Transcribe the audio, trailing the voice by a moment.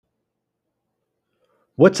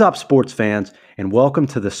What's up, sports fans, and welcome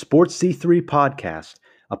to the Sports C3 podcast,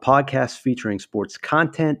 a podcast featuring sports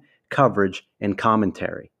content, coverage, and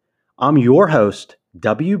commentary. I'm your host,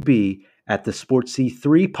 WB, at the Sports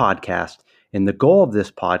C3 podcast, and the goal of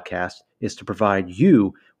this podcast is to provide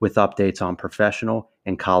you with updates on professional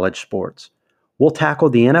and college sports. We'll tackle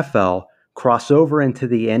the NFL, cross over into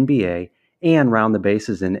the NBA, and round the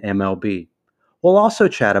bases in MLB. We'll also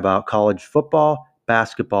chat about college football,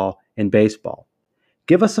 basketball, and baseball.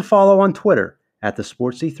 Give us a follow on Twitter at the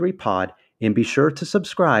Sportsy3 Pod and be sure to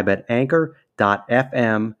subscribe at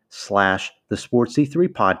anchor.fm/the Sportsy3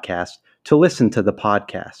 Podcast to listen to the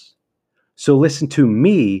podcast. So listen to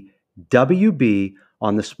me, WB,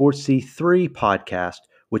 on the Sportsy3 Podcast,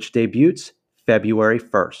 which debuts February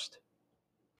 1st.